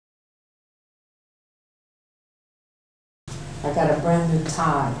I got a brand new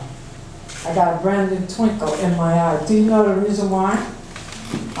tie. I got a brand new twinkle in my eye. Do you know the reason why?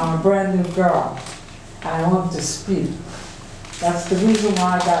 I'm a brand new girl, and I want to speak. That's the reason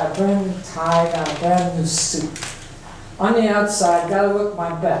why I got a brand new tie, got a brand new suit. On the outside, gotta look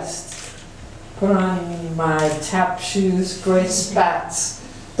my best. Put on my tap shoes, gray spats,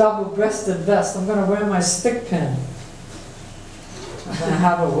 double-breasted vest. I'm gonna wear my stick pin. I'm gonna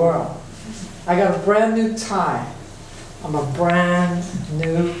have a whirl. I got a brand new tie. I'm a brand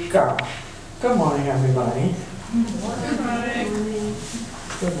new girl. Good morning, everybody. Good morning.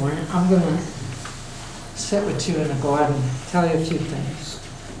 Good morning. I'm gonna sit with you in the garden and tell you a few things.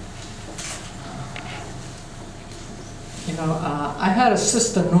 You know, I had a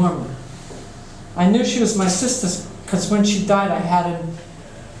sister, Norma. I knew she was my sister because when she died, I had an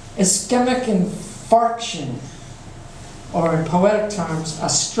ischemic infarction, or in poetic terms, a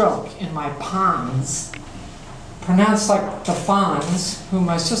stroke in my pons, pronounced like the Fonz, who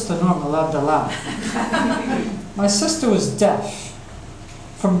my sister Norma loved a lot. My sister was deaf.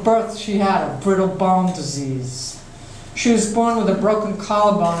 From birth, she had a brittle bone disease. She was born with a broken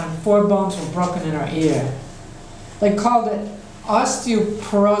collarbone and 4 bones were broken in her ear. They called it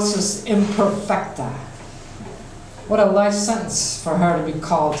osteoporosis imperfecta. What a life sentence for her to be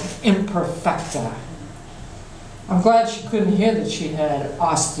called imperfecta. I'm glad she couldn't hear that she had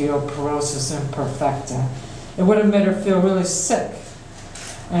osteoporosis imperfecta. It would have made her feel really sick,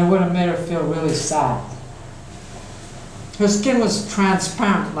 and it would have made her feel really sad. Her skin was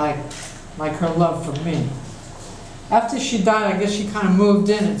transparent, like her love for me. After she died, I guess she kind of moved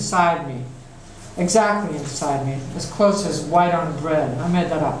in inside me. Exactly inside me, as close as white on bread. I made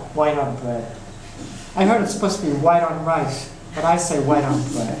that up, white on bread. I heard it's supposed to be white on rice, but I say white on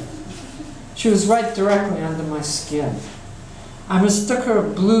bread. She was right directly under my skin. I mistook her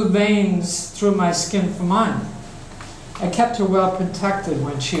blue veins through my skin for mine. I kept her well protected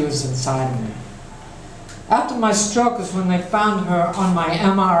when she was inside of me. After my stroke is when they found her on my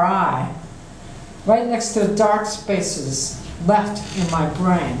MRI, right next to the dark spaces left in my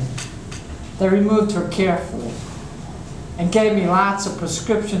brain. They removed her carefully and gave me lots of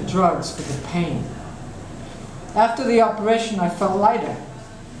prescription drugs for the pain. After the operation, I felt lighter,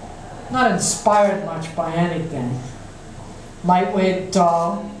 not inspired much by anything. Lightweight,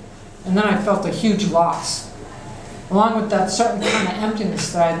 dull, and then I felt a huge loss, along with that certain kind of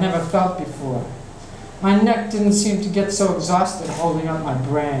emptiness that I had never felt before. My neck didn't seem to get so exhausted holding up my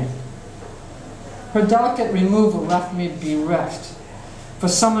brain. Her delicate removal left me bereft for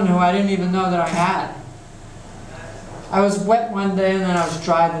someone who I didn't even know that I had. I was wet one day and then I was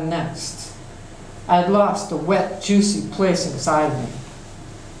dry the next. I had lost a wet, juicy place inside me.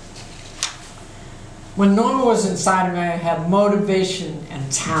 When Norma was inside of me, I had motivation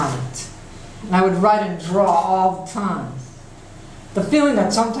and talent. And I would write and draw all the time. The feeling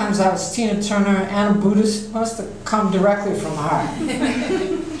that sometimes I was Tina Turner and a Buddhist must have come directly from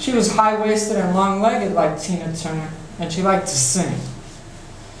her. She was high-waisted and long-legged like Tina Turner, and she liked to sing.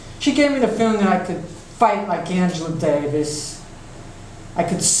 She gave me the feeling that I could fight like Angela Davis. I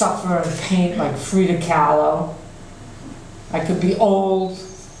could suffer and paint like Frida Kahlo. I could be old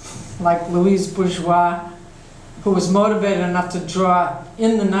like Louise Bourgeois, who was motivated enough to draw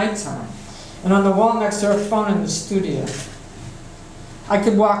in the nighttime and on the wall next to her phone in the studio. I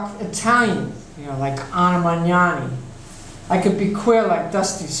could walk Italian, you know, like Anna Magnani. I could be queer like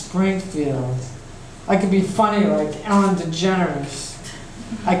Dusty Springfield. I could be funny like Ellen DeGeneres.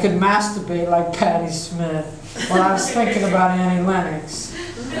 I could masturbate like Patti Smith while I was thinking about Annie Lennox.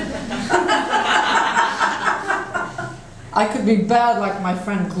 I could be bad like my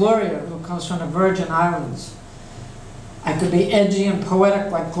friend Gloria, who comes from the Virgin Islands. I could be edgy and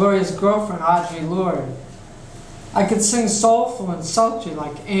poetic like Gloria's girlfriend, Audre Lorde. I could sing soulful and sultry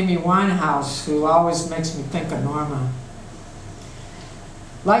like Amy Winehouse, who always makes me think of Norma.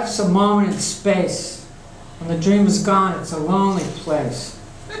 Life's a moment in space. When the dream is gone, it's a lonely place.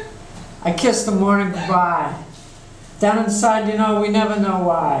 I kiss the morning goodbye. Down inside, you know, we never know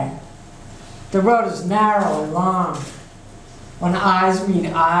why. The road is narrow and long. When eyes meet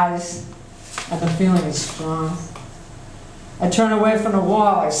eyes, and the feeling is strong. I turn away from the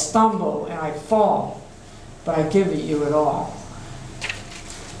wall, I stumble and I fall, but I give it you at all.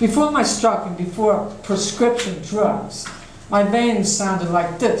 Before my stroke and before prescription drugs, my veins sounded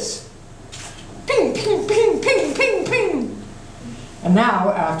like this. Ping, ping, ping, ping, ping, ping. And now,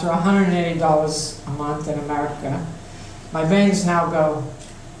 after $180 a month in America, my veins now go.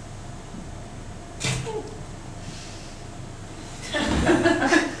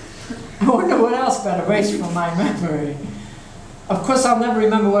 I wonder what else got erased from my memory. Of course, I'll never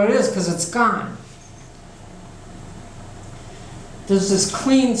remember what it is because it's gone. There's this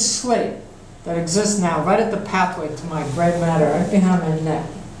clean slate that exists now right at the pathway to my gray matter behind my neck.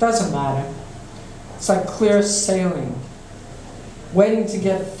 Doesn't matter. It's like clear sailing, waiting to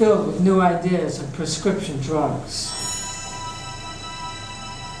get filled with new ideas and prescription drugs.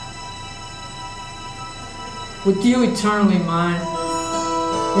 With you eternally mine,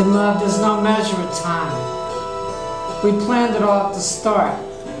 in love there's no measure of time. We planned it all at the start.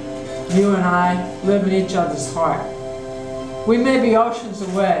 You and I live in each other's heart. We may be oceans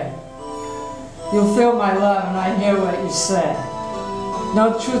away. You'll feel my love and I hear what you say.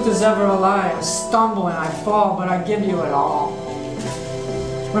 No truth is ever a lie. I stumble and I fall, but I give you it all.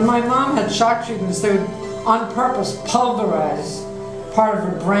 When my mom had shock treatments, they would on purpose pulverize part of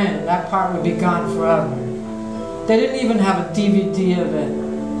her brain, and that part would be gone forever. They didn't even have a DVD of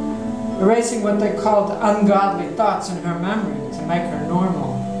it, erasing what they called ungodly thoughts in her memory to make her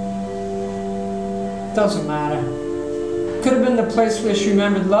normal. Doesn't matter. Could have been the place where she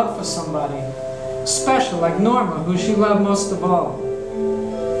remembered love for somebody special, like Norma, who she loved most of all.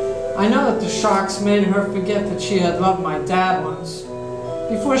 I know that the shocks made her forget that she had loved my dad once.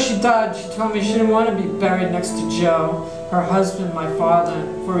 Before she died, she told me she didn't want to be buried next to Joe, her husband, my father,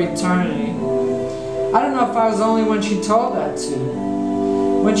 for eternity. I don't know if I was the only one she told that to.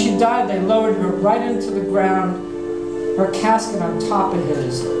 When she died, they lowered her right into the ground, her casket on top of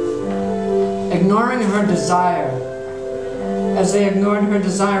his, ignoring her desire, as they ignored her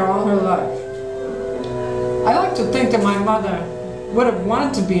desire all her life. I like to think that my mother would have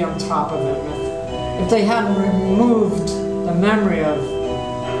wanted to be on top of him if they hadn't removed the memory of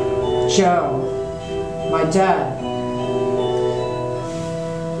Joe, my dad.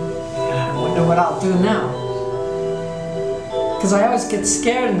 I wonder what I'll do now. Because I always get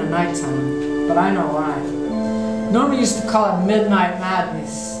scared in the nighttime, but I know why. Norma used to call it midnight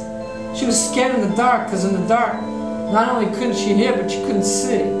madness. She was scared in the dark, because in the dark, not only couldn't she hear, but she couldn't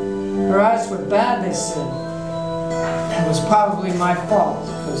see. Her eyes were bad, they said. It was probably my fault,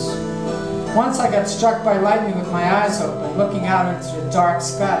 because once I got struck by lightning with my eyes open, looking out into the dark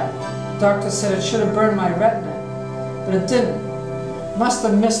sky. The doctor said it should have burned my retina, but it didn't. It must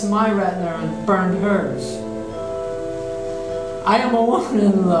have missed my retina and burned hers. I am a woman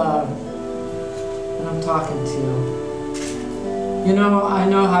in love, and I'm talking to you. You know, I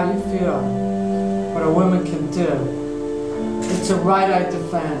know how you feel, what a woman can do. It's a right I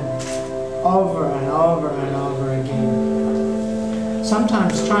defend, over and over and over again.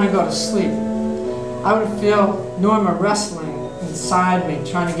 Sometimes trying to go to sleep, I would feel Norma wrestling inside me,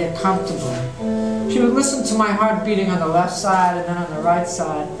 trying to get comfortable. She would listen to my heart beating on the left side and then on the right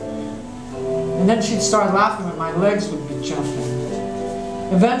side. And then she'd start laughing and my legs would be jumping.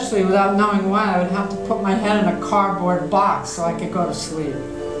 Eventually, without knowing why, I would have to put my head in a cardboard box so I could go to sleep.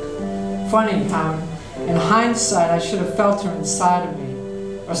 Funny how, in hindsight, I should have felt her inside of me,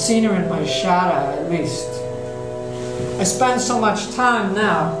 or seen her in my shadow, at least. I spend so much time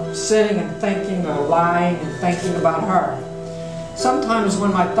now sitting and thinking or lying and thinking about her. Sometimes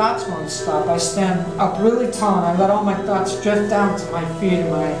when my thoughts won't stop, I stand up really tall and I let all my thoughts drift down to my feet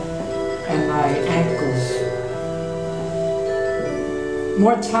and my ankles.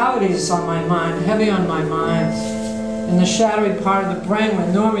 Mortality is on my mind, heavy on my mind, in the shadowy part of the brain where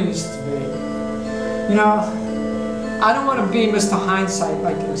Norma used to be. You know, I don't want to be Mr. Hindsight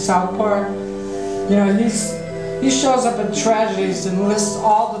like in South Park. You know, he shows up in tragedies and lists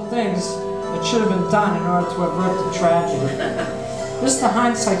all the things that should have been done in order to avert the tragedy. Mr.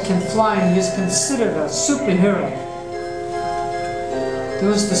 Hindsight can fly and he's considered a superhero. There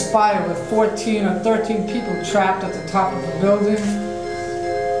was this fire with 14 or 13 people trapped at the top of a building,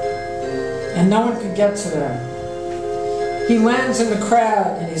 and no one could get to them. He lands in the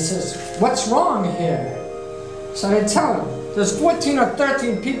crowd and he says, "What's wrong here?" So they tell him, there's 14 or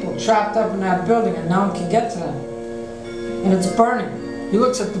 13 people trapped up in that building and no one can get to them. And it's burning. He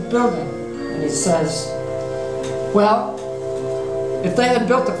looks at the building and he says, well, if they had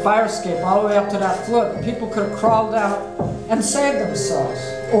built a fire escape all the way up to that floor, the people could have crawled out and saved themselves.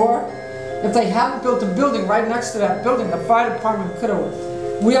 Or, if they hadn't built a building right next to that building, the fire department could have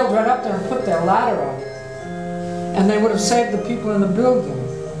wheeled right up there and put their ladder up. And they would have saved the people in the building.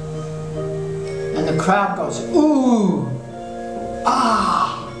 And the crowd goes, ooh,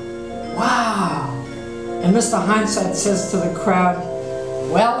 ah, wow. And Mr. Hindsight says to the crowd,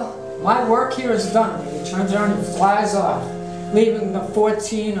 well, my work here is done. And he turns around and flies off, leaving the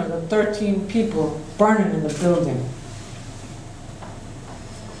 14 or the 13 people burning in the building.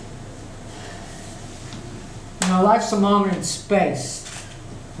 You know, life's a moment in space.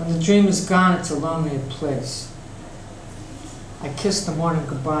 When the dream is gone, it's a lonely place. I kissed the morning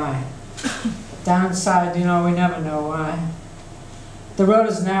goodbye. Down inside, you know, we never know why. The road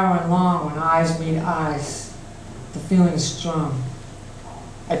is narrow and long when eyes meet eyes. The feeling is strong.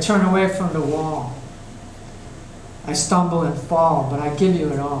 I turn away from the wall. I stumble and fall, but I give you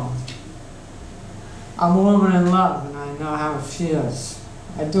it all. I'm a woman in love, and I know how it feels.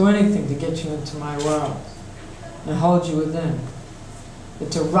 I'd do anything to get you into my world and hold you within.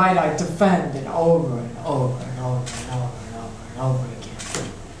 It's a right I defend, and over and over and over and over and over and over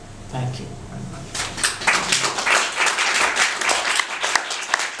again. Thank you.